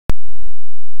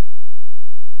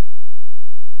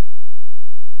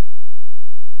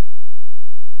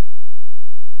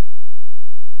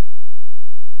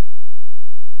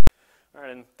All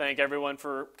right, and thank everyone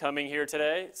for coming here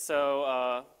today.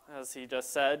 So, as he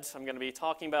just said, I'm going to be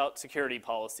talking about security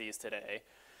policies today.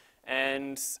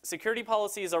 And security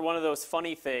policies are one of those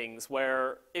funny things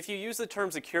where if you use the term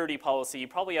security policy, you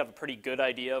probably have a pretty good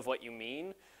idea of what you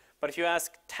mean. But if you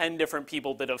ask 10 different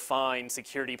people to define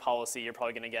security policy, you're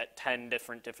probably going to get 10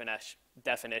 different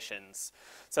definitions.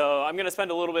 So I'm going to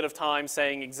spend a little bit of time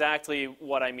saying exactly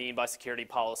what I mean by security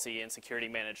policy and security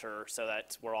manager so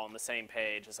that we're all on the same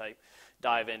page as I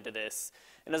dive into this.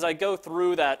 And as I go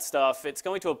through that stuff, it's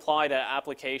going to apply to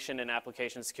application and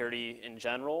application security in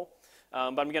general.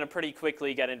 But I'm going to pretty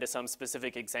quickly get into some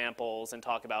specific examples and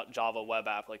talk about Java web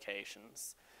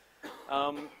applications.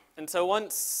 And so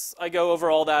once I go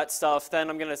over all that stuff, then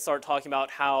I'm going to start talking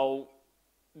about how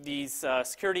these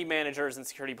security managers and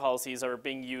security policies are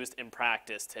being used in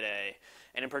practice today.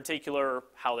 And in particular,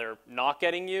 how they're not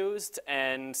getting used,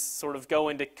 and sort of go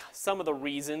into some of the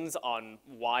reasons on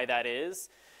why that is.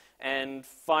 And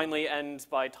finally end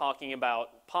by talking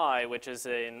about Pi, which is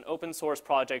an open source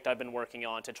project I've been working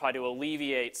on to try to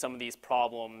alleviate some of these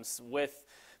problems with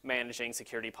managing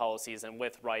security policies and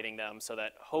with writing them so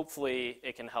that hopefully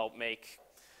it can help make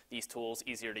these tools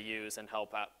easier to use and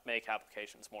help make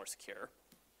applications more secure.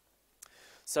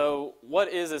 So what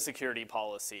is a security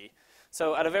policy?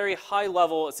 So at a very high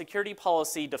level, a security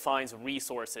policy defines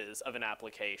resources of an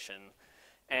application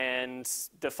and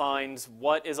defines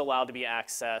what is allowed to be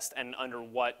accessed and under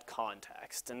what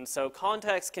context. And so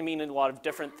context can mean a lot of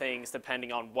different things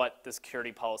depending on what the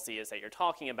security policy is that you're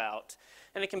talking about.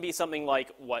 And it can be something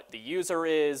like what the user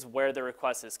is, where the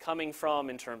request is coming from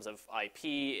in terms of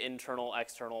IP, internal,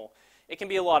 external. It can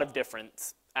be a lot of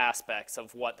different aspects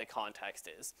of what the context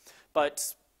is.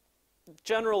 But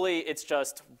generally, it's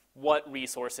just what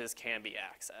resources can be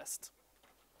accessed.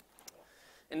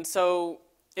 And so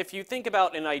if you think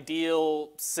about an ideal,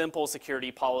 simple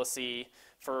security policy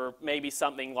for maybe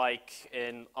something like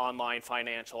an online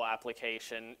financial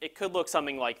application, it could look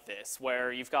something like this,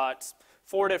 where you've got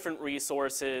 4 different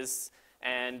resources,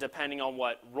 and depending on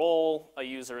what role a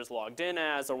user is logged in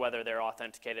as or whether they're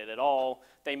authenticated at all,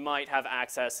 they might have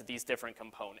access to these different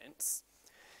components.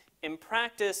 In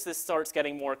practice, this starts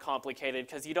getting more complicated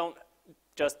because you don't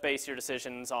just base your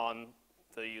decisions on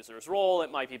the user's role. It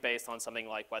might be based on something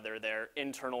like whether they're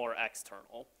internal or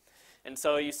external. And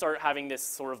so you start having this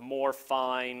sort of more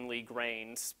finely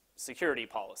grained security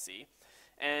policy.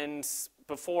 And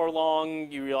before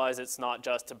long, you realize it's not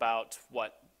just about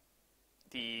what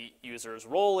the user's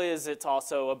role is, it's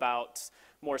also about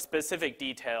more specific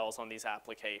details on these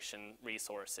application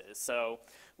resources. So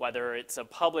whether it's a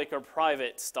public or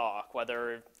private stock,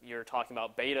 whether you're talking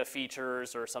about beta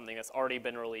features or something that's already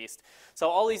been released. So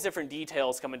all these different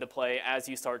details come into play as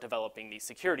you start developing these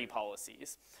security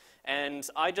policies. And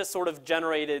I just sort of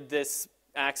generated this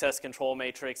access control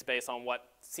matrix based on what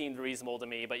seemed reasonable to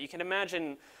me, but you can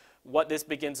imagine what this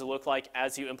begins to look like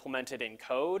as you implement it in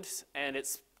code, and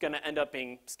it's going to end up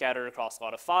being scattered across a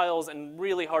lot of files and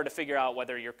really hard to figure out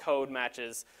whether your code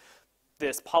matches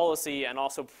this policy, and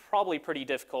also probably pretty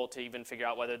difficult to even figure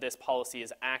out whether this policy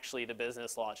is actually the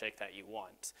business logic that you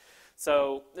want.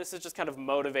 So this is just kind of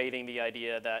motivating the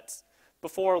idea that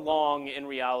before long, in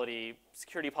reality,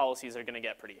 security policies are going to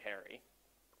get pretty hairy.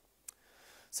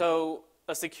 So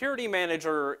a security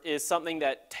manager is something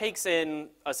that takes in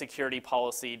a security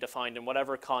policy defined in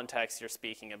whatever context you're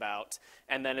speaking about,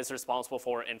 and then is responsible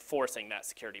for enforcing that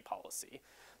security policy.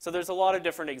 So there's a lot of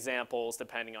different examples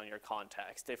depending on your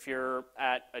context. If you're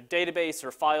at a database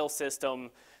or file system,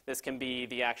 this can be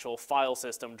the actual file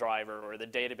system driver or the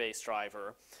database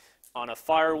driver. On a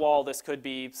firewall, this could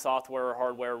be software or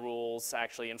hardware rules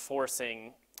actually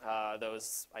enforcing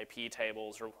those IP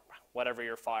tables or whatever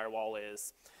your firewall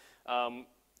is.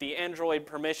 The Android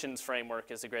permissions framework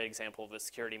is a great example of a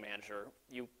security manager.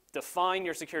 You define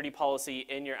your security policy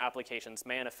in your application's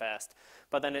manifest,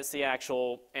 but then it's the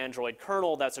actual Android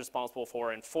kernel that's responsible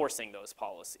for enforcing those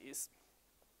policies.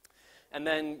 And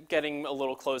then getting a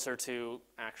little closer to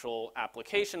actual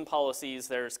application policies,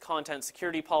 there's content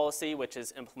security policy, which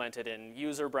is implemented in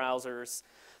user browsers.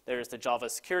 There's the Java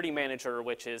Security Manager,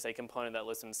 which is a component that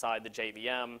lives inside the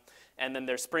JVM. And then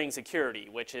there's Spring Security,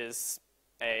 which is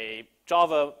a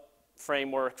Java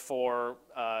framework for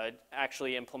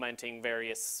actually implementing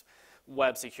various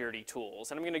web security tools.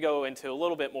 And I'm going to go into a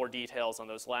little bit more details on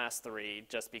those last 3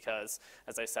 just because,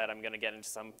 as I said, I'm going to get into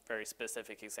some very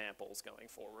specific examples going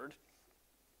forward.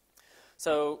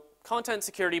 So content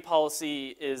security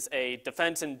policy is a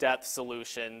defense-in-depth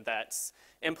solution that's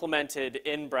implemented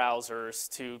in browsers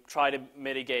to try to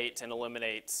mitigate and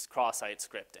eliminate cross-site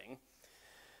scripting.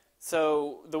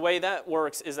 So the way that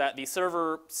works is that the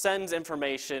server sends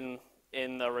information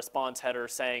in the response header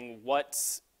saying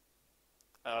what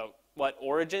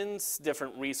origins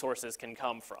different resources can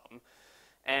come from.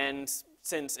 And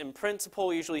since in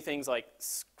principle, usually things like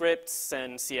scripts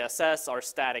and CSS are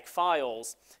static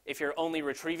files, if you're only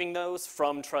retrieving those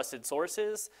from trusted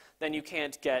sources, then you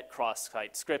can't get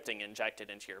cross-site scripting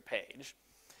injected into your page.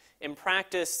 In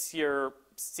practice, your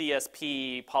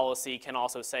CSP policy can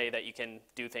also say that you can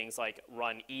do things like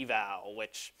run eval,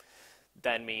 which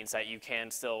then means that you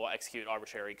can still execute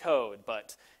arbitrary code,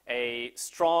 but a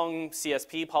strong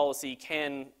CSP policy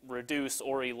can reduce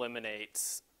or eliminate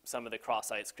some of the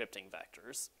cross-site scripting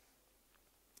vectors.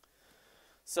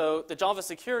 So the Java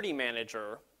Security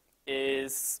Manager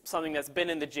is something that's been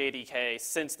in the JDK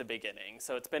since the beginning.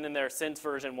 So it's been in there since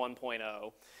version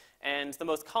 1.0. And the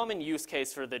most common use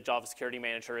case for the Java Security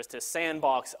Manager is to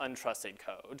sandbox untrusted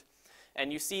code.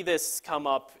 And you see this come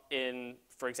up in,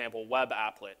 for example, web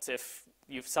applets.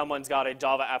 If someone's got a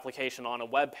Java application on a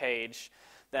web page,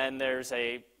 then there's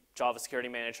a Java Security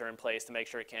Manager in place to make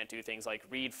sure it can't do things like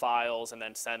read files and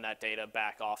then send that data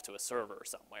back off to a server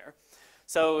somewhere.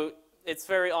 So it's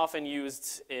very often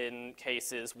used in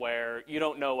cases where you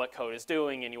don't know what code is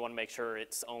doing and you want to make sure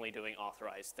it's only doing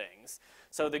authorized things.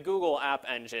 So the Google App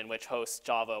Engine, which hosts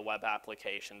Java web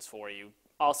applications for you,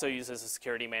 also uses a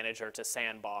security manager to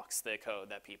sandbox the code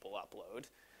that people upload.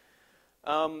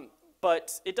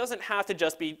 But it doesn't have to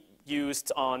just be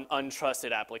used on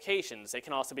untrusted applications. It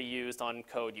can also be used on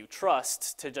code you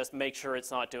trust to just make sure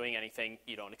it's not doing anything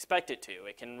you don't expect it to.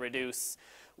 It can reduce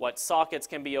what sockets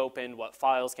can be opened, what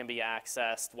files can be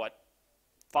accessed, what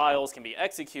files can be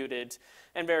executed,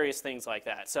 and various things like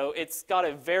that. So it's got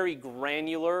a very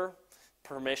granular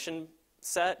permission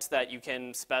set that you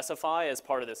can specify as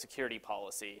part of the security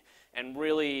policy and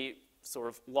really sort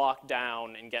of lock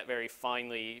down and get very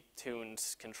finely tuned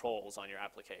controls on your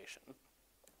application.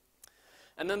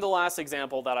 And then the last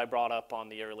example that I brought up on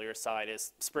the earlier side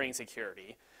is Spring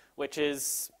Security, which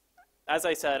is, as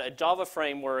I said, a Java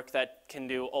framework that can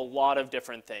do a lot of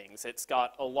different things. It's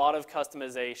got a lot of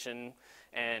customization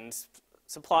and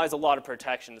supplies a lot of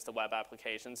protections to web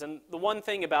applications. And the one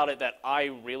thing about it that I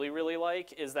really, really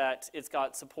like is that it's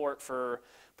got support for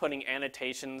putting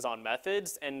annotations on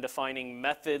methods and defining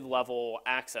method-level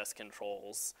access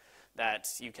controls that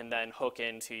you can then hook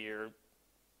into your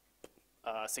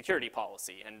security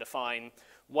policy and define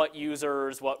what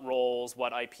users, what roles,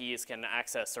 what IPs can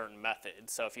access certain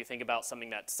methods. So if you think about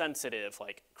something that's sensitive,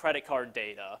 like credit card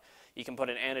data, you can put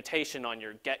an annotation on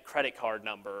your get credit card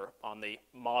number on the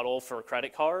model for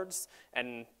credit cards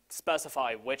and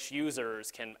specify which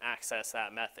users can access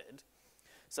that method.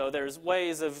 So there's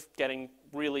ways of getting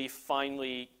really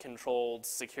finely controlled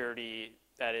security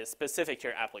that is specific to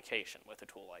your application with a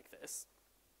tool like this.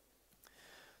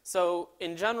 So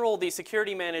in general, the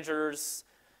security managers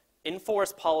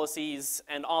enforce policies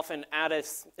and often add an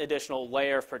additional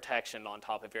layer of protection on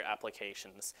top of your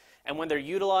applications. And when they're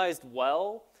utilized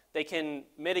well, they can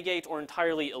mitigate or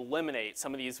entirely eliminate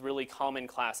some of these really common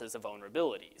classes of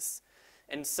vulnerabilities.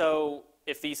 And so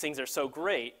if these things are so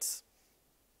great,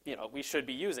 we should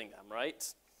be using them,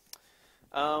 right?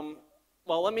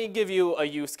 Well, let me give you a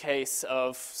use case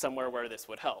of somewhere where this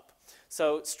would help.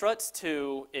 So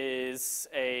Struts2 is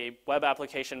a web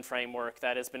application framework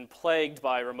that has been plagued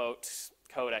by remote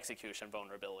code execution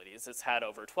vulnerabilities. It's had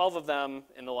over 12 of them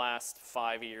in the last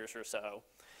 5 years or so.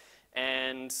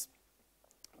 And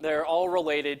they're all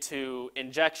related to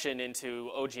injection into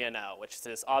OGNL, which is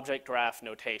this object graph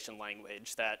notation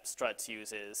language that Struts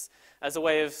uses as a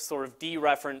way of sort of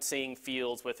dereferencing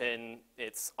fields within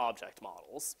its object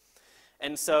models.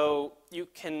 And so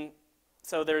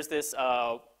there's this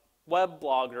web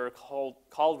blogger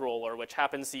called Roller, which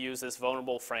happens to use this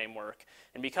vulnerable framework.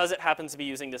 And because it happens to be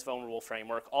using this vulnerable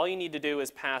framework, all you need to do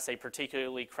is pass a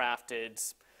particularly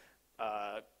crafted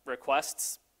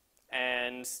requests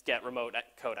and get remote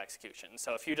code execution.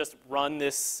 So if you just run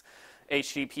this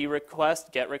HTTP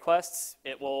request, get requests,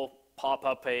 it will pop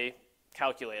up a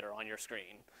calculator on your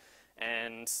screen.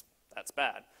 And that's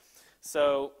bad.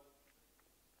 So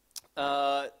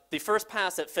the first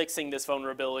pass at fixing this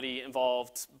vulnerability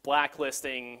involved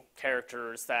blacklisting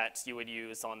characters that you would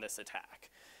use on this attack.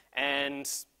 And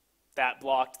that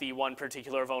blocked the one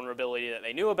particular vulnerability that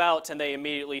they knew about, and they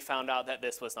immediately found out that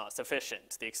this was not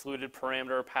sufficient. The excluded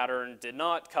parameter pattern did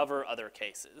not cover other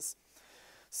cases.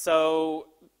 So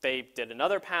they did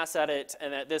another pass at it,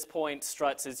 and at this point,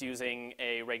 Struts is using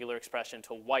a regular expression to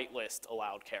whitelist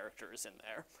allowed characters in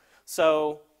there.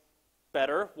 So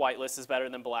better, whitelist is better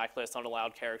than blacklist on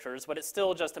allowed characters, but it's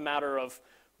still just a matter of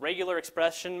regular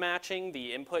expression matching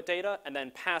the input data and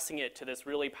then passing it to this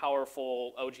really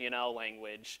powerful OGNL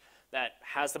language that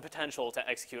has the potential to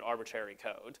execute arbitrary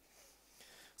code.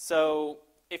 So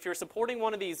if you're supporting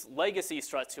one of these legacy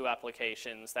Strut2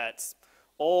 applications that's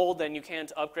old and you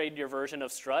can't upgrade your version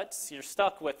of struts, you're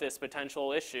stuck with this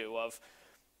potential issue of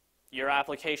your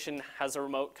application has a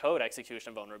remote code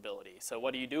execution vulnerability. So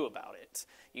what do you do about it?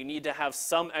 You need to have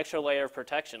some extra layer of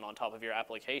protection on top of your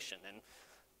application. And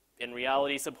in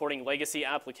reality, supporting legacy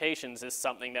applications is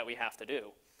something that we have to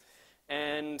do.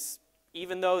 And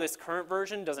even though this current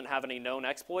version doesn't have any known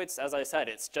exploits, as I said,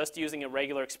 it's just using a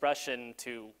regular expression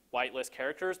to whitelist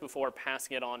characters before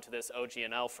passing it on to this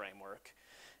OGNL framework.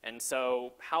 And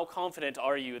so how confident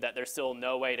are you that there's still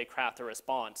no way to craft a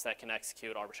response that can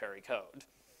execute arbitrary code?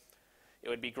 It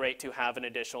would be great to have an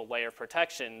additional layer of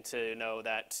protection to know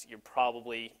that you're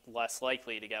probably less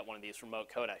likely to get one of these remote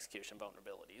code execution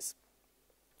vulnerabilities.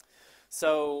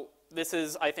 So this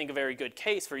is, I think, a very good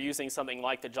case for using something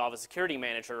like the Java Security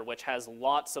Manager, which has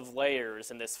lots of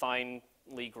layers in this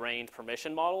finely grained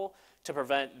permission model to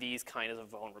prevent these kinds of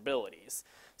vulnerabilities.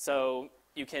 So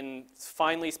you can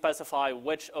finally specify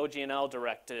which OGNL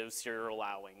directives you're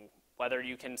allowing, whether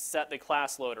you can set the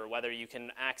class loader, whether you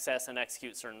can access and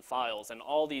execute certain files, and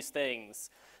all these things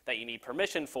that you need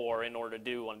permission for in order to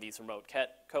do one of these remote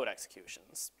code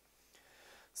executions.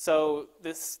 So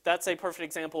that's a perfect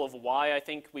example of why I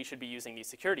think we should be using these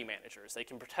security managers. They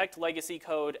can protect legacy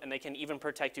code, and they can even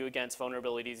protect you against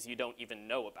vulnerabilities you don't even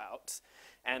know about.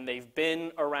 And they've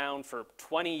been around for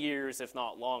 20 years, if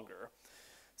not longer.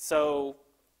 So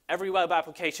every web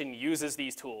application uses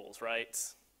these tools, right?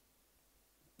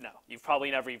 No, you've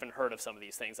probably never even heard of some of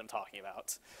these things I'm talking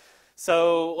about.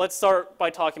 So let's start by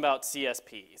talking about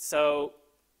CSP. So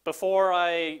before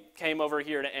I came over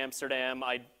here to Amsterdam,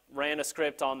 I ran a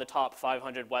script on the top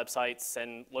 500 websites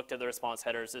and looked at the response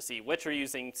headers to see which are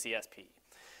using CSP.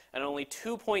 And only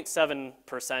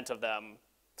 2.7% of them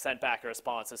sent back a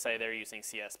response to say they're using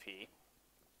CSP.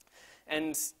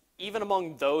 And even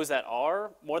among those that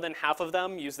are, more than half of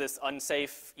them use this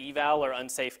unsafe eval or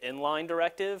unsafe inline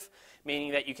directive,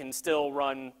 meaning that you can still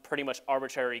run pretty much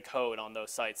arbitrary code on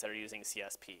those sites that are using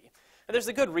CSP. And there's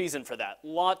a good reason for that.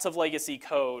 Lots of legacy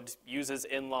code uses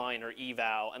inline or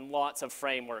eval, and lots of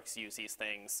frameworks use these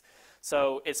things.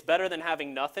 So it's better than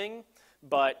having nothing,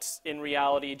 but in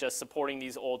reality, just supporting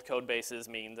these old code bases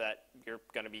means that you're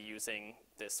going to be using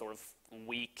this sort of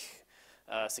weak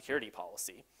security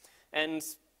policy. And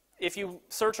if you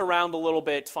search around a little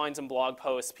bit, find some blog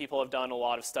posts, people have done a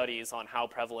lot of studies on how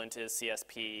prevalent is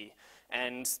CSP,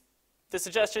 and the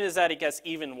suggestion is that it gets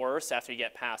even worse after you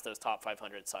get past those top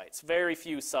 500 sites. Very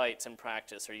few sites in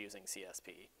practice are using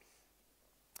CSP.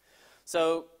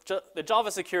 So the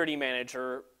Java Security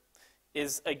Manager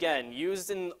is, again, used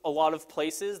in a lot of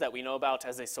places that we know about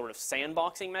as a sort of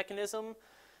sandboxing mechanism,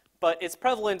 but its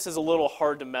prevalence is a little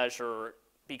hard to measure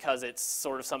because it's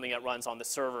sort of something that runs on the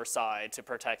server side to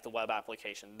protect the web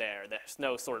application there. There's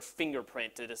no sort of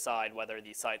fingerprint to decide whether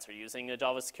these sites are using a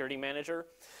Java Security Manager.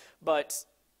 But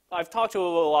I've talked to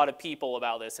a lot of people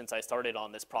about this since I started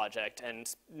on this project,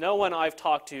 and no one I've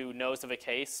talked to knows of a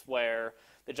case where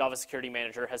the Java Security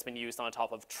Manager has been used on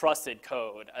top of trusted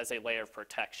code as a layer of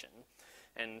protection.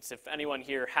 And if anyone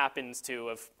here happens to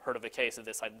have heard of a case of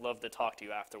this, I'd love to talk to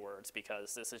you afterwards,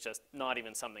 because this is just not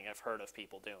even something I've heard of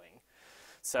people doing.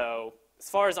 So as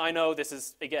far as I know, this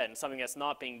is, again, something that's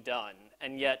not being done.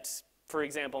 And yet, for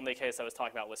example, in the case I was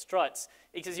talking about with struts,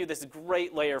 it gives you this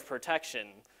great layer of protection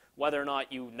whether or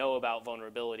not you know about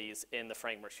vulnerabilities in the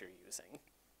frameworks you're using.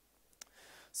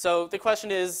 So the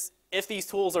question is, if these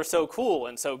tools are so cool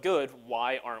and so good,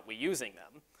 why aren't we using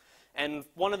them? And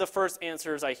one of the first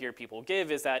answers I hear people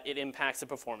give is that it impacts the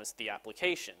performance of the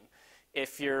application.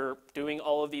 If you're doing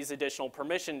all of these additional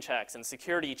permission checks and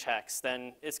security checks,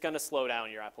 then it's going to slow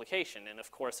down your application. And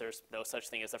of course, there's no such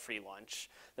thing as a free lunch.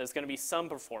 There's going to be some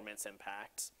performance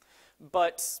impact.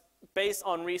 But based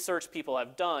on research people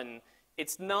have done,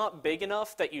 it's not big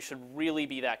enough that you should really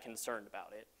be that concerned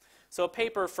about it. So a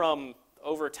paper from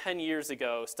over 10 years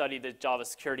ago studied the Java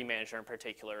Security Manager in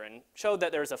particular and showed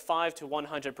that there's a 5 to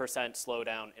 100%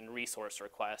 slowdown in resource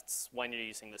requests when you're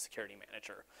using the Security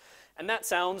Manager. And that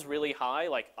sounds really high,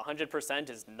 like 100%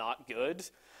 is not good,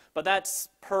 but that's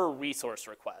per resource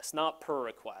request, not per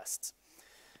request,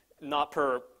 not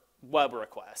per web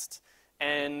request.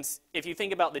 And if you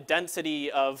think about the density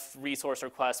of resource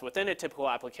requests within a typical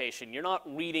application, you're not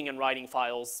reading and writing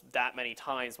files that many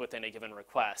times within a given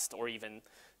request, or even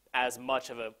as much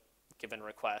of a given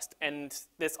request. And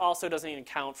this also doesn't even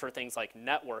count for things like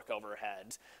network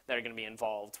overhead that are going to be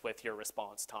involved with your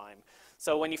response time.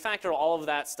 So when you factor all of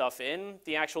that stuff in,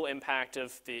 the actual impact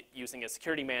of using a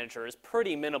security manager is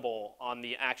pretty minimal on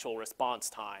the actual response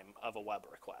time of a web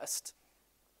request.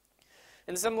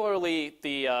 And similarly,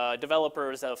 the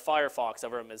developers of Firefox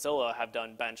over at Mozilla have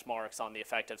done benchmarks on the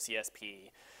effect of CSP.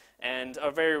 And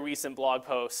a very recent blog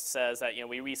post says that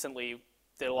we recently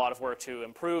did a lot of work to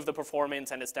improve the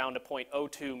performance, and it's down to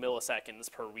 0.02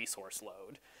 milliseconds per resource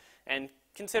load. And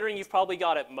considering you've probably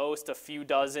got at most a few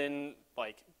dozen,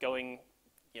 like going,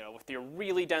 with your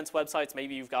really dense websites,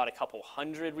 maybe you've got a couple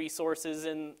hundred resources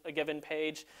in a given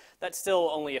page, that's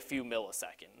still only a few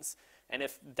milliseconds. And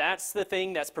if that's the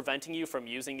thing that's preventing you from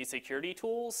using these security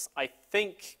tools, I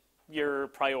think your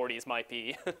priorities might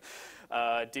be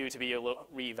due to be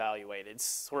reevaluated.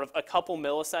 Sort of a couple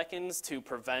milliseconds to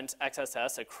prevent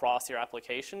XSS across your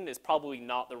application is probably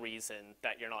not the reason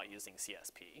that you're not using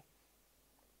CSP.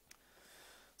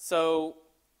 So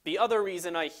the other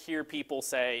reason I hear people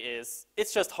say is,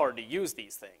 it's just hard to use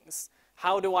these things.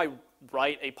 How do I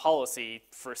write a policy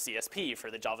for CSP,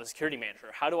 for the Java Security Manager?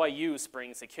 How do I use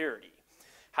Spring Security?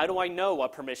 How do I know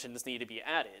what permissions need to be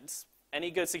added?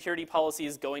 Any good security policy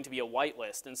is going to be a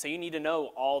whitelist, and so you need to know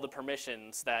all the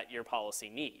permissions that your policy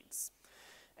needs.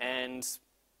 And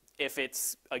if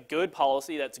it's a good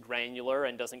policy that's granular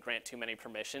and doesn't grant too many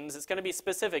permissions, it's going to be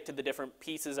specific to the different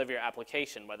pieces of your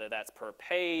application, whether that's per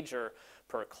page or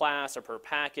per class or per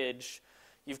package.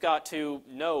 You've got to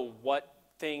know what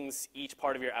things each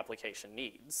part of your application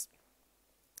needs.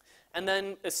 And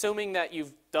then, assuming that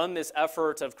you've done this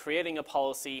effort of creating a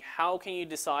policy, how can you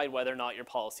decide whether or not your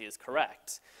policy is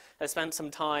correct? I spent some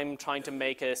time trying to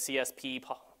make a CSP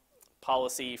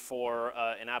policy for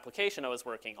an application I was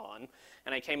working on,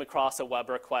 and I came across a web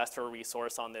request for a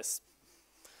resource on this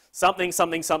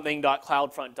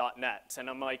something.cloudfront.net, and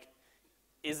I'm like,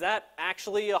 is that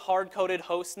actually a hard-coded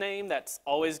host name that's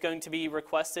always going to be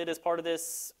requested as part of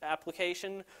this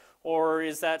application? Or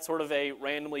is that sort of a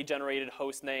randomly generated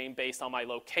host name based on my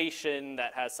location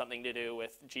that has something to do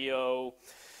with geo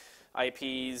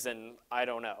IPs, and I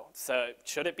don't know. So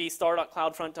should it be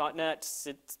star.cloudfront.net?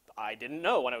 I didn't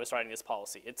know when I was writing this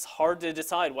policy. It's hard to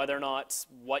decide whether or not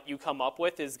what you come up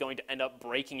with is going to end up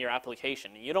breaking your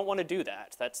application. You don't want to do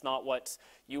that. That's not what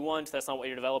you want. That's not what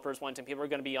your developers want. And people are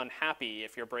going to be unhappy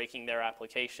if you're breaking their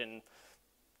application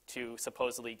to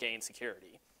supposedly gain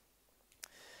security.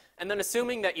 And then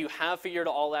assuming that you have figured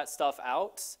all that stuff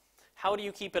out, how do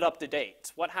you keep it up to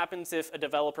date? What happens if a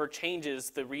developer changes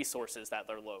the resources that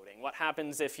they're loading? What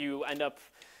happens if you end up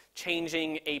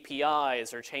changing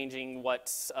APIs or changing what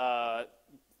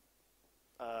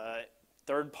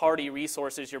third-party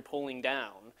resources you're pulling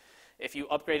down? If you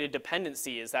upgrade a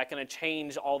dependency, is that going to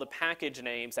change all the package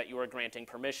names that you are granting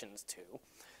permissions to?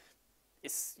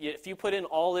 If you put in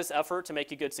all this effort to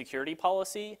make a good security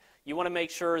policy, you want to make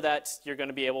sure that you're going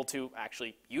to be able to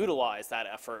actually utilize that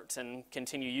effort and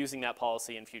continue using that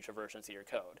policy in future versions of your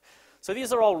code. So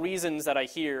these are all reasons that I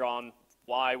hear on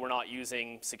why we're not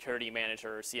using Security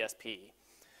Manager or CSP.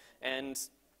 And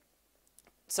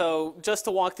so just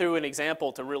to walk through an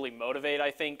example to really motivate,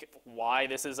 I think, why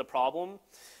this is a problem.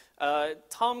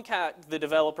 Tomcat, the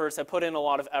developers, have put in a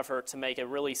lot of effort to make a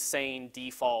really sane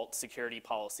default security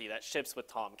policy that ships with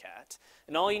Tomcat.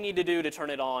 And all you need to do to turn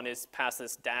it on is pass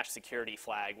this -security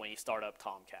flag when you start up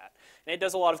Tomcat. And it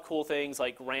does a lot of cool things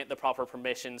like grant the proper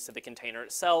permissions to the container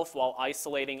itself while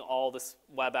isolating all the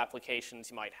web applications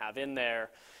you might have in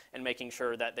there and making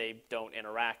sure that they don't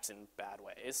interact in bad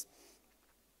ways.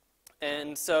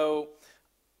 And so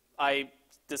I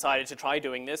decided to try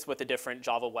doing this with a different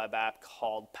Java web app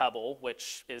called Pebble,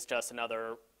 which is just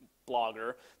another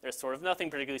blogger. There's sort of nothing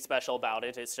particularly special about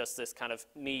it. It's just this kind of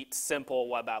neat, simple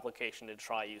web application to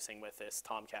try using with this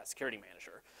Tomcat Security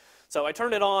Manager. So I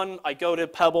turn it on, I go to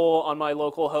Pebble on my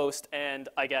local host, and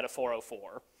I get a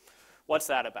 404. What's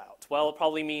that about? Well, it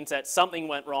probably means that something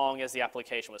went wrong as the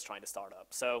application was trying to start up.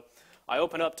 So I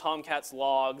open up Tomcat's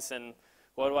logs, and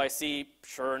what do I see?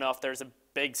 Sure enough, there's a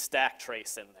big stack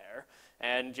trace in there.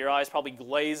 And your eyes probably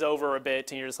glaze over a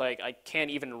bit, and you're just like, I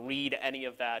can't even read any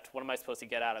of that. What am I supposed to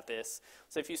get out of this?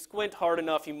 So if you squint hard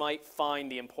enough, you might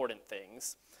find the important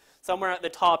things. Somewhere at the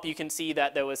top, you can see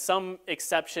that there was some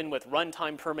exception with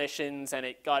runtime permissions, and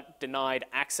it got denied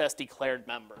access declared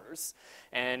members.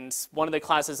 And one of the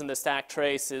classes in the stack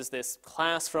trace is this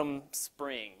class from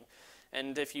Spring.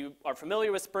 And if you are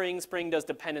familiar with Spring, Spring does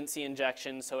dependency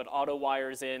injection, so it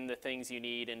auto-wires in the things you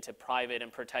need into private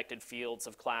and protected fields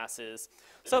of classes.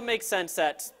 So it makes sense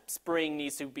that Spring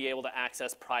needs to be able to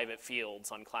access private fields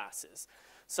on classes.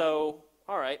 So,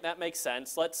 all right, that makes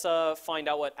sense. Let's find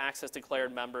out what access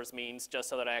declared members means just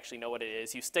so that I actually know what it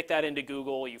is. You stick that into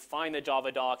Google, you find the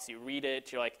Java docs, you read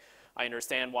it, you're like, I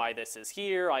understand why this is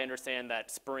here, I understand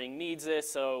that Spring needs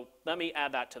this, so let me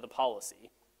add that to the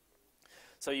policy.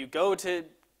 So you go to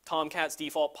Tomcat's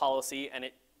default policy and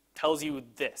it tells you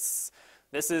this.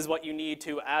 This is what you need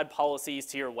to add policies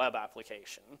to your web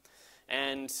application.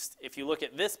 And if you look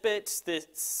at this bit,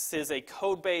 this is a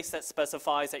code base that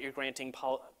specifies that you're granting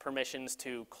permissions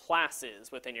to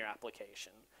classes within your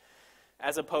application,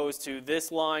 as opposed to this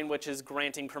line, which is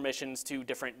granting permissions to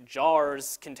different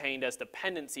jars contained as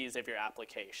dependencies of your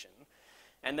application.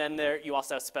 And then there you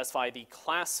also have to specify the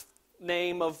class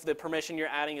name of the permission you're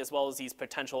adding, as well as these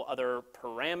potential other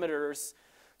parameters.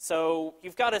 So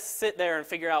you've got to sit there and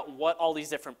figure out what all these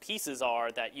different pieces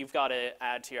are that you've got to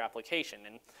add to your application.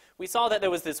 And we saw that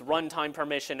there was this runtime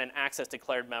permission and access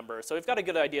declared member, so we've got a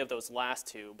good idea of those last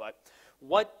two, but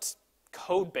what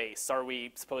code base are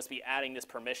we supposed to be adding this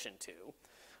permission to?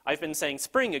 I've been saying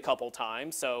Spring a couple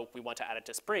times, so we want to add it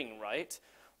to Spring, right?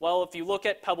 Well, if you look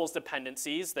at Pebble's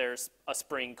dependencies, there's a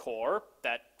Spring core.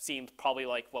 That seems probably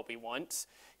like what we want,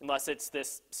 unless it's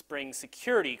this Spring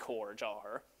security core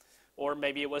jar. Or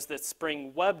maybe it was the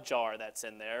Spring web jar that's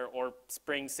in there, or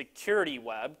Spring security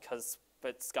web, because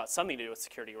it's got something to do with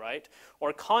security, right?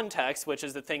 Or context, which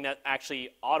is the thing that actually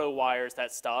auto-wires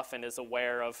that stuff and is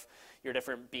aware of your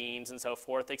different beans and so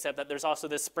forth, except that there's also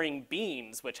this Spring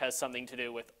beans, which has something to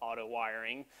do with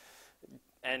auto-wiring.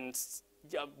 And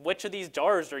which of these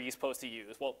jars are you supposed to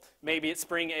use? Well, maybe it's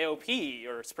Spring AOP,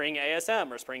 or Spring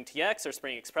ASM, or Spring TX, or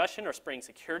Spring Expression, or Spring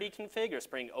Security Config, or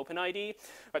Spring OpenID.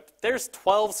 But there's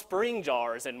 12 Spring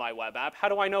jars in my web app. How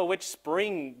do I know which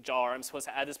Spring jar I'm supposed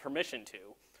to add this permission to?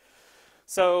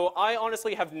 So I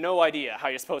honestly have no idea how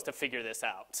you're supposed to figure this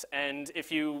out. And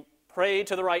if you pray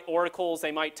to the right oracles,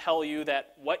 they might tell you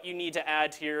that what you need to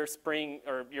add to your Spring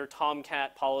or your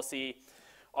Tomcat policy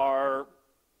are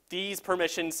these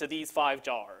permissions to these 5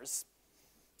 jars.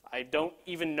 I don't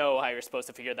even know how you're supposed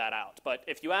to figure that out. But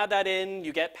if you add that in,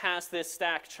 you get past this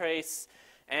stack trace,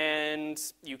 and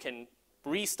you can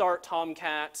restart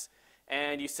Tomcat,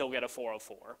 and you still get a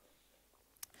 404.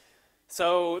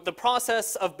 So the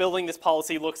process of building this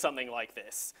policy looks something like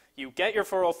this. You get your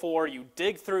 404, you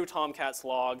dig through Tomcat's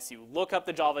logs, you look up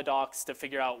the Java docs to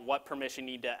figure out what permission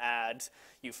you need to add,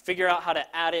 you figure out how to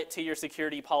add it to your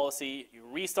security policy, you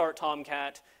restart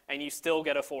Tomcat, and you still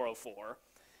get a 404.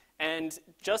 And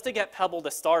just to get Pebble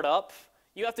to start up,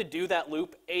 you have to do that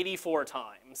loop 84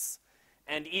 times.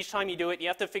 And each time you do it, you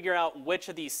have to figure out which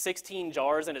of these 16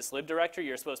 jars in its lib directory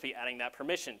you're supposed to be adding that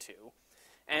permission to.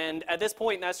 And at this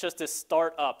point, that's just to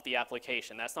start up the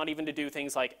application. That's not even to do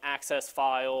things like access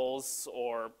files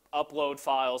or upload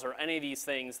files or any of these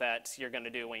things that you're going to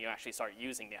do when you actually start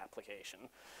using the application.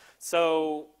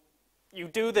 So you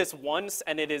do this once,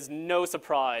 and it is no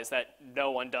surprise that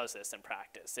no one does this in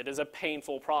practice. It is a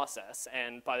painful process,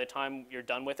 and by the time you're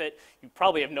done with it, you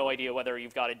probably have no idea whether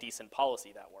you've got a decent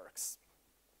policy that works.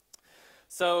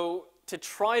 So to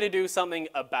try to do something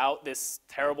about this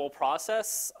terrible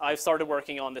process, I've started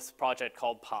working on this project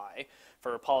called Pi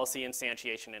for policy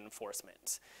instantiation and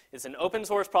enforcement. It's an open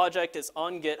source project, it's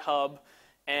on GitHub,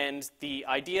 and the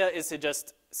idea is to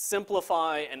just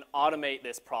simplify and automate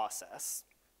this process.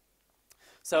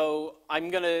 So I'm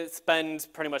going to spend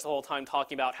pretty much the whole time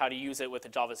talking about how to use it with the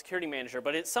Java Security Manager,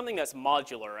 but it's something that's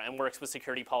modular and works with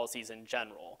security policies in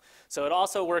general. So it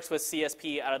also works with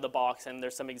CSP out of the box, and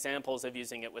there's some examples of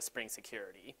using it with Spring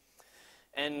Security.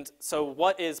 And so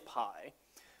what is Pi?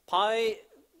 Pi,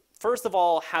 first of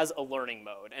all, has a learning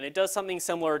mode, and it does something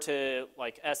similar to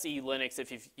like SE Linux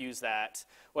if you've used that,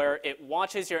 where it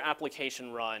watches your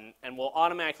application run and will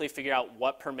automatically figure out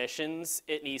what permissions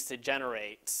it needs to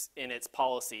generate in its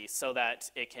policy so that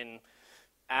it can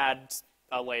add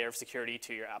a layer of security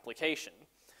to your application.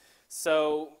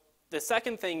 So the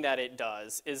second thing that it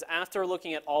does is after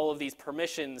looking at all of these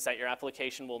permissions that your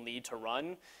application will need to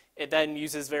run, it then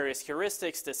uses various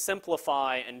heuristics to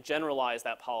simplify and generalize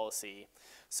that policy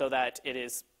so that it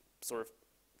is sort of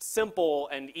simple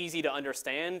and easy to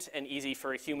understand and easy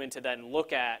for a human to then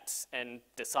look at and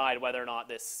decide whether or not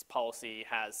this policy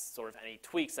has sort of any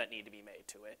tweaks that need to be made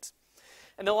to it.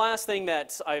 And the last thing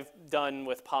that I've done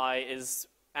with Pi is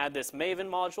add this Maven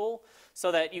module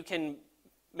so that you can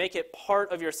make it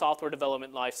part of your software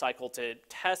development lifecycle to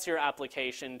test your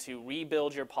application, to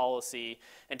rebuild your policy,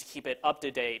 and to keep it up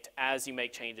to date as you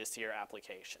make changes to your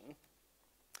application.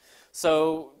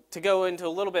 So to go into a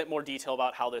little bit more detail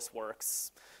about how this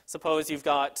works, suppose you've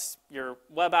got your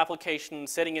web application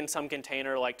sitting in some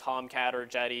container like Tomcat or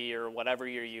Jetty or whatever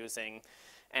you're using,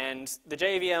 And the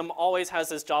JVM always has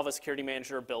this Java Security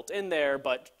Manager built in there,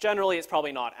 but generally it's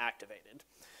probably not activated.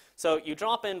 So you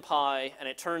drop in Pi, and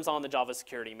it turns on the Java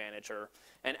Security Manager.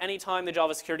 And anytime the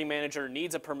Java Security Manager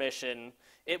needs a permission,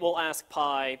 it will ask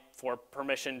Pi for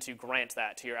permission to grant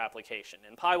that to your application.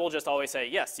 And Pi will just always say,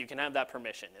 yes, you can have that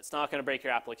permission. It's not going to break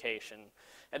your application.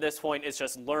 At this point, it's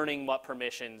just learning what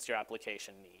permissions your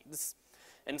application needs.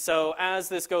 And so as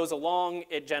this goes along,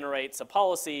 it generates a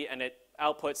policy, and it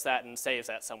outputs that and saves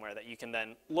that somewhere that you can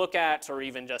then look at or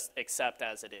even just accept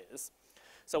as it is.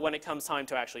 So when it comes time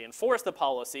to actually enforce the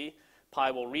policy, Pi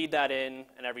will read that in,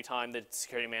 and every time the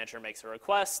security manager makes a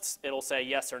request, it'll say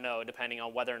yes or no, depending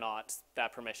on whether or not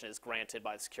that permission is granted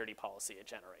by the security policy it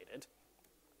generated.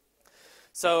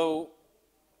 So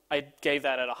I gave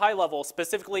that at a high level.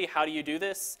 Specifically, how do you do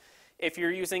this? If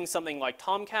you're using something like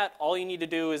Tomcat, all you need to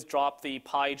do is drop the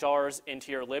Pi jars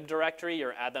into your lib directory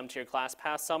or add them to your class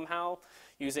path somehow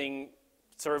using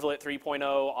Servlet 3.0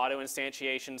 auto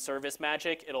instantiation service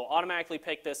magic. It'll automatically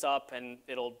pick this up and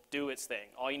it'll do its thing.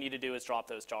 All you need to do is drop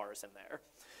those jars in there.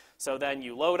 So then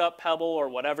you load up Pebble or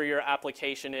whatever your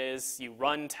application is, you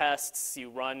run tests, you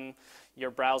run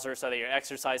your browser so that you're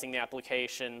exercising the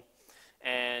application,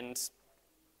 and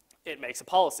it makes a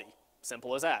policy.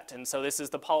 Simple as that. And so this is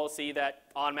the policy that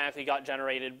automatically got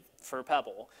generated for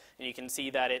Pebble. And you can see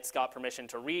that it's got permission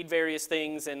to read various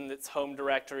things in its home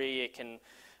directory. It can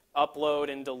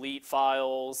upload and delete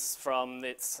files from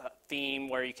its theme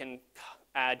where you can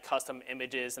add custom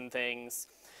images and things.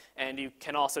 And you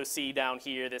can also see down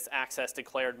here this access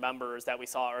declared members that we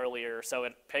saw earlier. So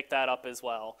it picked that up as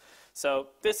well. So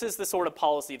this is the sort of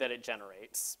policy that it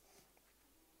generates.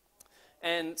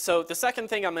 And so the second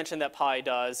thing I mentioned that Pi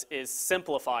does is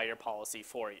simplify your policy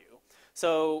for you.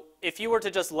 So if you were to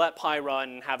just let Pi run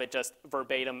and have it just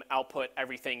verbatim output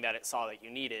everything that it saw that you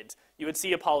needed, you would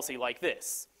see a policy like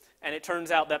this. And it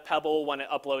turns out that Pebble, when it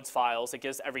uploads files, it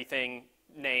gives everything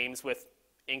names with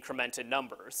incremented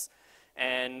numbers.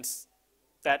 And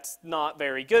that's not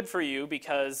very good for you,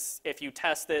 because if you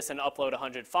test this and upload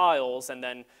 100 files and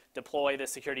then deploy the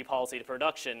security policy to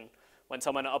production, when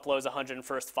someone uploads a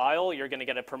 101st file, you're going to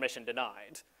get a permission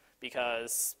denied,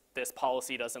 because this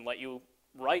policy doesn't let you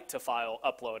write to file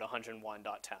upload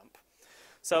 101.temp.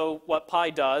 So what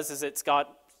Pi does is it's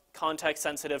got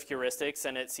context-sensitive heuristics,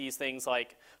 and it sees things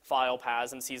like file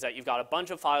paths and sees that you've got a bunch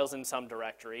of files in some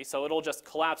directory, so it'll just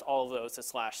collapse all of those to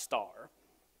 /star.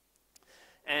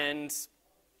 And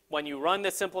when you run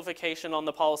the simplification on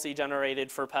the policy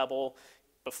generated for Pebble,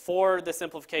 before the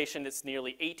simplification, it's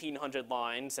nearly 1,800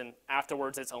 lines, and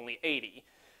afterwards it's only 80.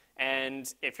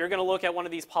 And if you're going to look at one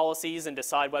of these policies and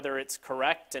decide whether it's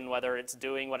correct and whether it's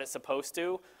doing what it's supposed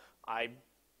to, I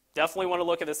definitely want to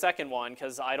look at the second one,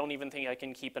 because I don't even think I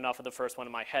can keep enough of the first one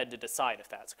in my head to decide if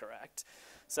that's correct.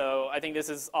 So I think this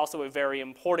is also a very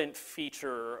important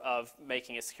feature of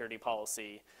making a security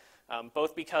policy,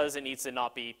 both because it needs to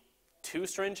not be too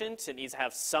stringent, it needs to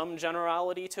have some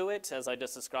generality to it, as I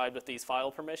just described with these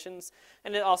file permissions,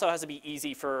 and it also has to be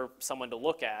easy for someone to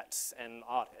look at and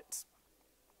audit.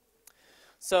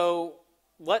 So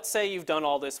let's say you've done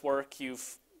all this work,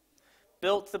 you've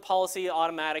built the policy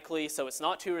automatically so it's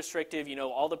not too restrictive, you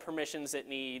know all the permissions it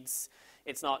needs,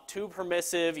 it's not too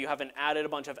permissive, you haven't added a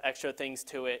bunch of extra things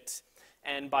to it,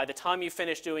 and by the time you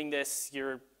finish doing this,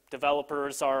 your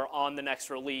developers are on the next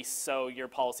release, so your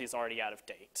policy is already out of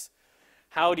date.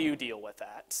 How do you deal with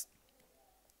that?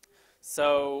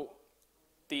 So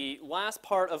the last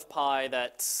part of Pi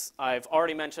that I've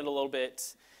already mentioned a little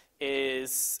bit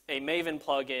is a Maven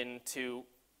plugin to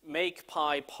make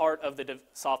Pi part of the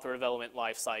software development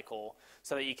lifecycle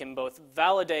so that you can both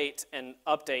validate and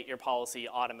update your policy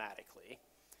automatically.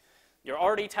 You're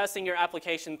already testing your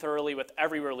application thoroughly with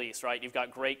every release, right? You've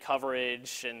got great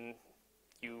coverage and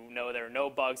you know there are no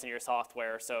bugs in your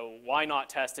software, so why not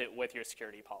test it with your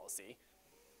security policy?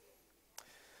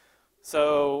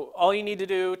 So all you need to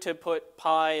do to put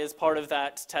Pi as part of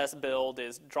that test build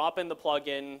is drop in the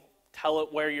plugin, tell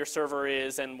it where your server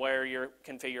is and where your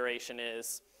configuration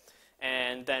is,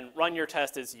 and then run your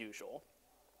test as usual.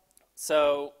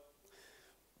 So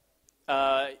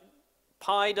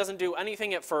Pi doesn't do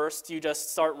anything at first. You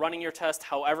just start running your test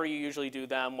however you usually do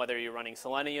them, whether you're running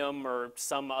Selenium or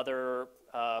some other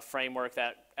framework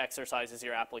that exercises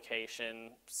your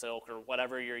application, Silk or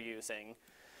whatever you're using,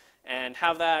 and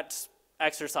have that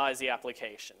exercise the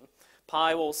application.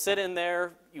 Pi will sit in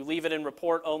there, you leave it in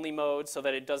report-only mode so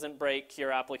that it doesn't break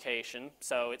your application.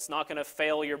 So it's not going to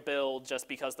fail your build just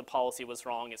because the policy was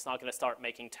wrong. It's not going to start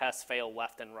making tests fail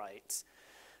left and right.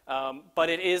 But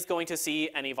it is going to see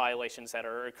any violations that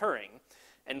are occurring.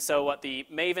 And so what the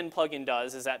Maven plugin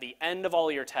does is at the end of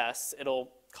all your tests,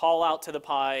 it'll call out to the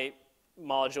Pi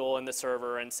module in the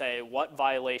server and say, what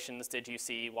violations did you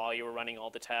see while you were running all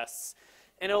the tests?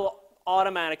 And it'll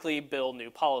automatically build new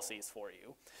policies for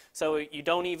you. So you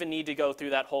don't even need to go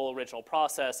through that whole original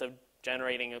process of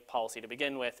generating a policy to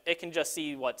begin with. It can just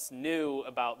see what's new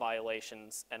about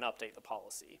violations and update the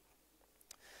policy.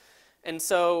 And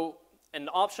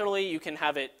optionally, you can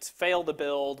have it fail the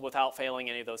build without failing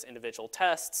any of those individual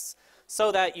tests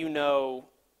so that you know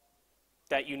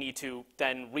that you need to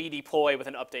then redeploy with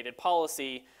an updated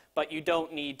policy, but you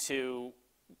don't need to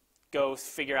go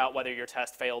figure out whether your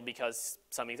test failed because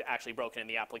something's actually broken in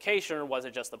the application, or was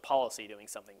it just the policy doing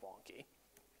something wonky.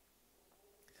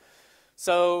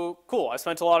 So cool, I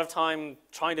spent a lot of time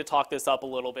trying to talk this up a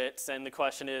little bit, and the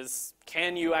question is,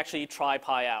 can you actually try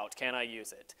Pi out? Can I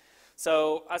use it?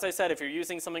 So as I said, if you're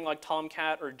using something like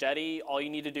Tomcat or Jetty, all you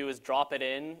need to do is drop it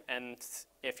in, and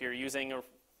if you're using a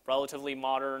relatively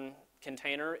modern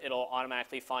container, it'll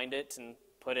automatically find it and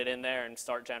put it in there and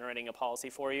start generating a policy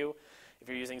for you. If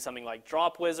you're using something like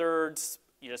Drop Wizards,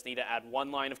 you just need to add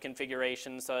one line of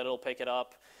configuration so that it'll pick it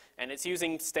up. And it's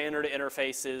using standard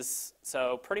interfaces,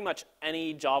 so pretty much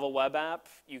any Java web app,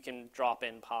 you can drop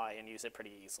in Pi and use it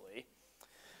pretty easily.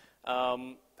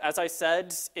 As I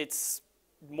said, it's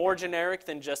more generic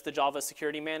than just the Java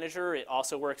Security Manager. It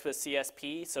also works with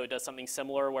CSP, so it does something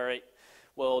similar where it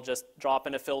will just drop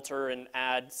in a filter and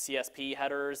add CSP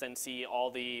headers and see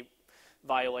all the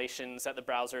violations that the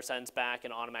browser sends back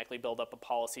and automatically build up a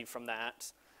policy from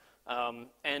that.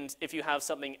 And if you have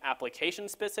something application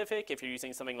specific, if you're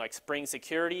using something like Spring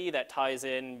Security that ties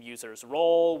in users'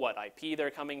 role, what IP they're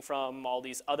coming from, all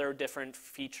these other different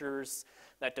features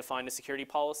that define a security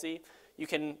policy, you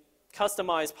can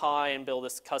customize Pi and build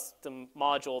this custom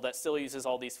module that still uses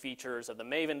all these features of the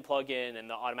Maven plugin and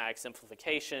the automatic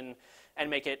simplification and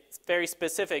make it very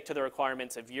specific to the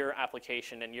requirements of your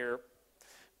application and your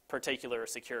particular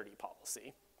security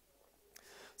policy.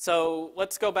 So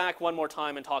let's go back one more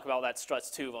time and talk about that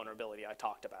struts2 vulnerability I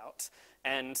talked about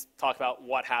and talk about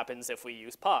what happens if we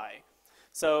use Pi.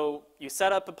 So you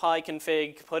set up a Pi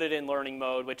config, put it in learning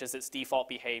mode, which is its default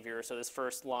behavior, so this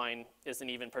first line isn't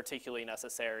even particularly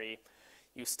necessary.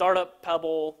 You start up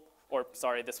Pebble, or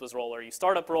sorry, this was Roller. You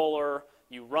start up Roller,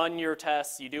 you run your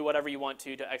tests, you do whatever you want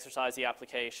to exercise the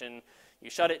application, you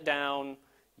shut it down,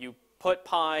 you put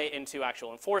Pi into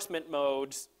actual enforcement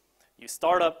mode, you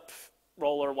start up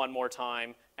Roller one more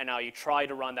time, and now you try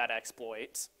to run that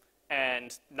exploit,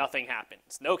 and nothing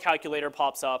happens. No calculator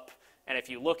pops up, and if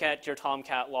you look at your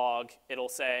Tomcat log, it'll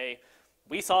say,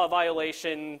 we saw a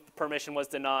violation, permission was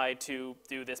denied to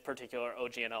do this particular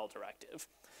OGNL directive.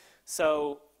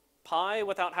 So Pi,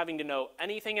 without having to know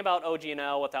anything about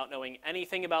OGNL, without knowing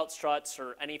anything about struts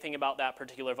or anything about that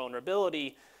particular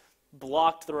vulnerability,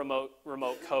 blocked the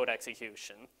remote code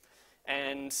execution.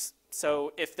 And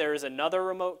so if there's another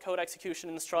remote code execution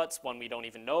in struts, one we don't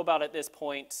even know about at this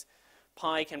point,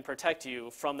 Pi can protect you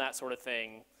from that sort of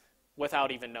thing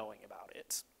without even knowing about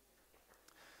it.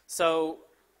 So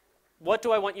what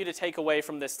do I want you to take away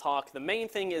from this talk? The main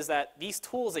thing is that these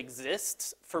tools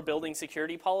exist for building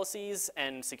security policies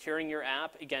and securing your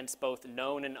app against both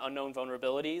known and unknown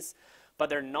vulnerabilities, but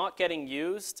they're not getting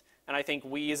used, and I think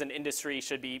we as an industry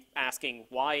should be asking,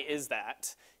 why is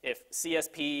that? If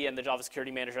CSP and the Java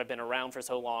Security Manager have been around for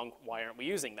so long, why aren't we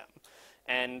using them?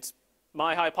 And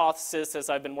my hypothesis as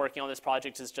I've been working on this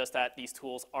project is just that these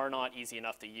tools are not easy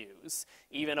enough to use,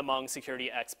 even among security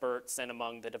experts and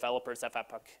among the developers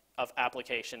of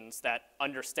applications that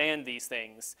understand these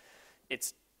things.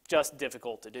 It's just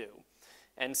difficult to do.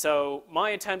 And so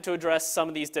my attempt to address some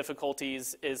of these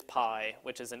difficulties is Pi,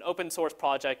 which is an open source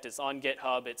project. It's on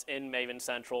GitHub. It's in Maven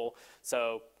Central.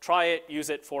 So try it, use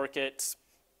it, fork it,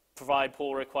 provide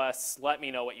pull requests. Let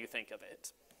me know what you think of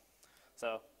it.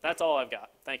 So that's all I've got.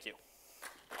 Thank you.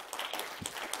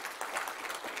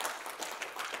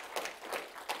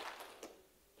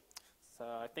 So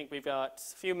I think we've got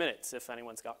a few minutes if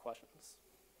anyone's got questions.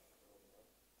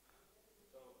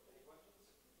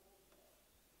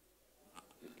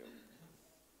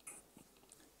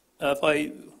 If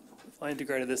I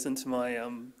integrated this into my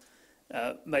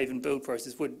Maven build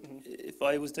process, if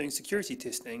I was doing security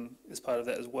testing as part of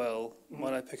that as well,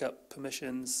 might I pick up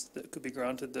permissions that could be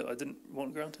granted that I didn't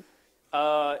want granted?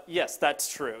 Yes,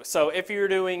 that's true. So if you're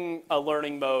doing a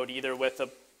learning mode, either with the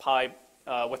Pi,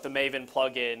 with the Maven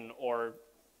plugin or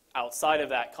outside of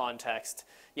that context,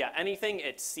 yeah, anything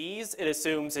it sees, it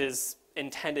assumes is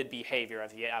intended behavior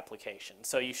of the application.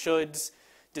 So you should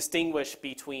distinguish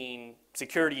between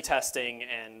security testing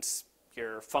and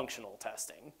your functional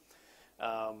testing.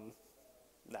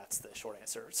 that's the short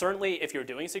answer. Certainly, if you're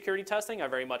doing security testing, I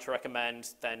very much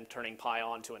recommend then turning Pi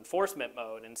on to enforcement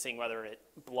mode and seeing whether it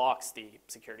blocks the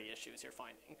security issues you're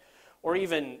finding. Or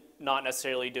even not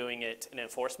necessarily doing it in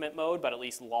enforcement mode, but at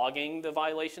least logging the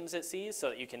violations it sees so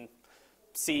that you can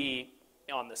see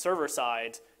on the server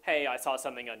side, hey, I saw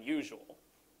something unusual.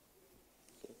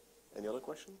 Okay. Any other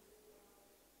question?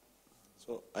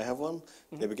 So I have one.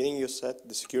 In the beginning you said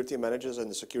the security managers and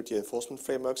the security enforcement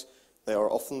frameworks, they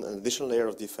are often an additional layer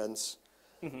of defense.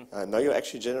 Now you're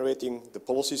actually generating the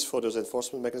policies for those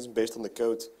enforcement mechanisms based on the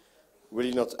code. Will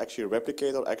you not actually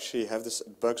replicate or actually have this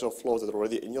bugs or flaws that are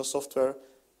already in your software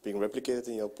being replicated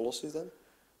in your policies then?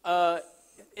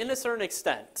 In a certain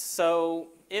extent. So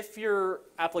if your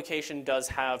application does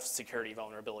have security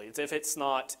vulnerabilities, if it's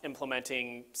not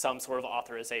implementing some sort of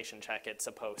authorization check it's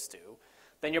supposed to,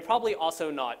 then you're probably also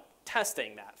not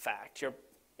testing that fact.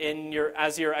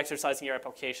 As you're exercising your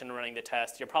application and running the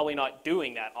test, you're probably not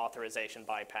doing that authorization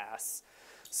bypass.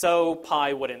 So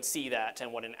Pi wouldn't see that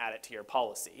and wouldn't add it to your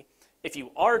policy. If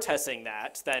you are testing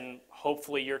that, then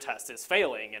hopefully your test is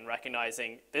failing and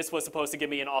recognizing this was supposed to give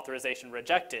me an authorization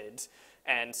rejected,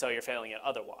 and so you're failing it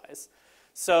otherwise.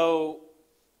 So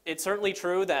it's certainly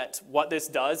true that what this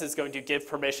does is going to give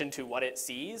permission to what it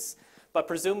sees, but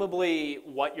presumably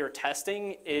what you're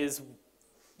testing is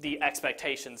the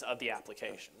expectations of the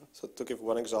application. So to give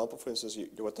one example, for instance, you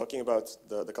were talking about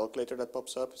the calculator that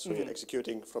pops up, so you're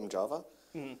executing from Java.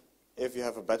 If you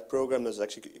have a bad program that's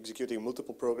actually executing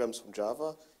multiple programs from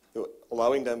Java, you're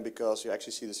allowing them because you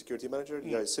actually see the security manager,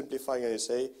 you're simplifying and you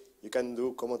say you can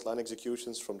do command line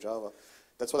executions from Java.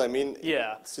 That's what I mean.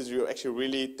 Yeah. Since you're actually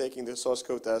really taking the source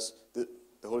code as the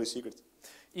holy secret.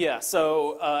 Yeah,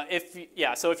 so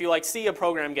if you like see a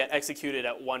program get executed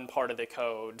at one part of the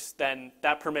code, then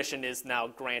that permission is now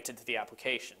granted to the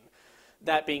application.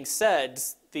 That being said,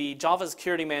 the Java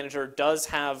Security Manager does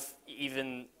have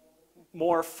even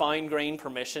more fine-grained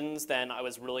permissions than I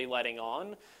was really letting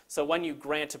on. So when you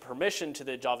grant a permission to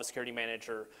the Java Security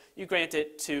Manager, you grant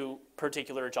it to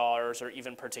particular jars or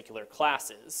even particular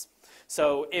classes.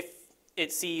 So if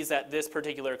it sees that this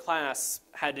particular class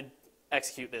had to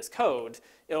execute this code,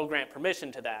 it'll grant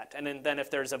permission to that. And then if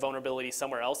there's a vulnerability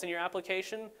somewhere else in your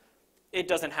application, it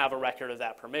doesn't have a record of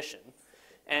that permission.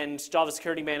 And Java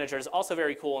Security Manager is also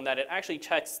very cool in that it actually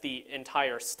checks the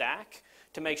entire stack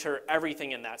to make sure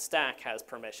everything in that stack has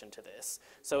permission to this.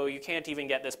 So you can't even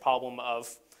get this problem of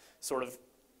sort of,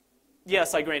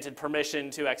 yes, I granted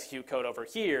permission to execute code over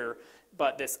here,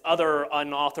 but this other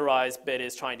unauthorized bit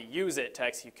is trying to use it to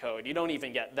execute code. You don't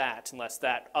even get that unless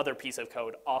that other piece of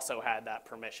code also had that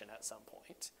permission at some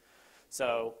point.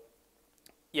 So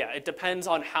yeah, it depends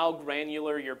on how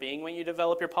granular you're being when you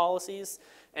develop your policies,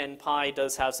 and Pi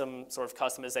does have some sort of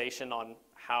customization on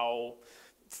how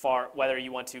far, whether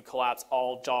you want to collapse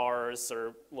all jars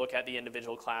or look at the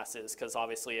individual classes, because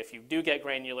obviously if you do get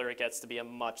granular, it gets to be a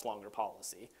much longer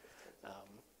policy.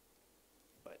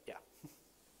 But yeah.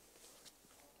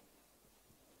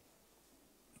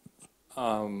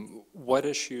 What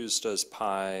issues does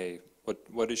Pi,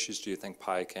 what issues do you think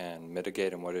Pi can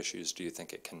mitigate, and what issues do you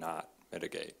think it cannot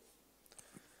mitigate?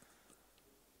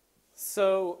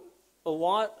 So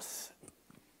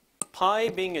Pi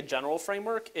being a general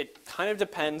framework, it kind of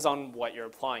depends on what you're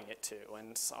applying it to.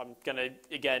 And I'm going to,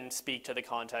 again, speak to the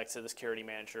context of the security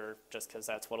manager just because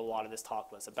that's what a lot of this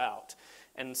talk was about.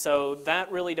 And so that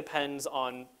really depends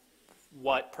on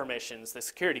what permissions the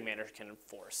security manager can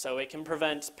enforce. So it can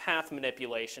prevent path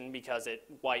manipulation because it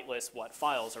whitelists what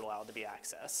files are allowed to be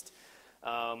accessed.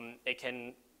 It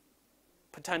can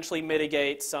potentially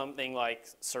mitigate something like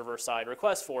server-side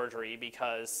request forgery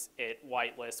because it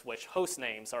whitelists which host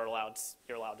names you're allowed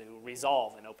to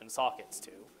resolve in open sockets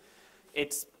to.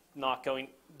 It's not going,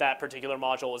 that particular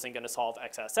module isn't going to solve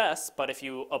XSS, but if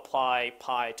you apply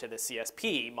Pi to the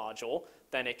CSP module,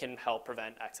 then it can help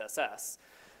prevent XSS.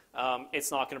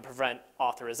 It's not going to prevent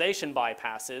authorization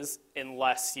bypasses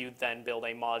unless you then build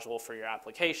a module for your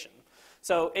application.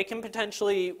 So it can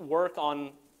potentially work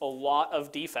on a lot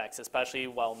of defects, especially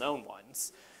well-known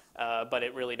ones, but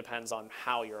it really depends on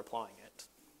how you're applying it.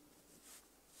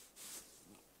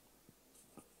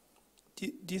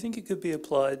 Do you think it could be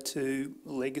applied to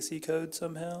legacy code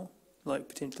somehow? Like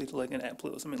potentially to like an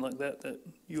applet or something like that that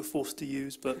you're forced to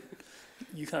use, but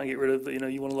you can't get rid of it,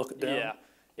 you want to lock it down?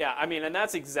 Yeah, I mean, and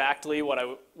that's exactly what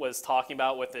I was talking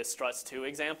about with this Struts2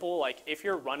 example. Like, if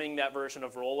you're running that version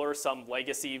of Roller, some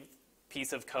legacy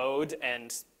piece of code,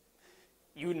 and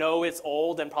you know it's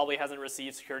old and probably hasn't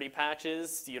received security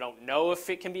patches, you don't know if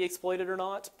it can be exploited or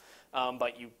not,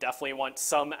 but you definitely want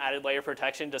some added layer of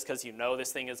protection just because you know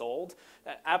this thing is old.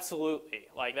 Absolutely.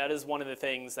 Like, that is one of the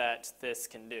things that this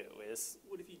can do.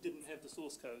 What if you didn't have the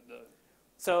source code, though?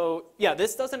 So, yeah,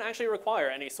 this doesn't actually require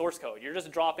any source code. You're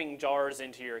just dropping jars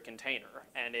into your container,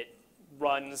 and it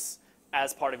runs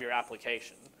as part of your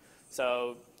application.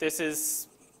 So this is,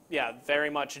 yeah, very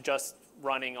much just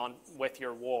running on with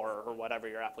your WAR or whatever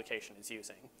your application is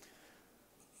using.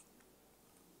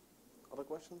 Other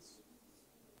questions?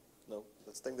 No.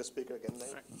 Let's thank the speaker again,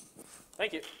 Nate. Right.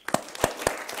 Thank you.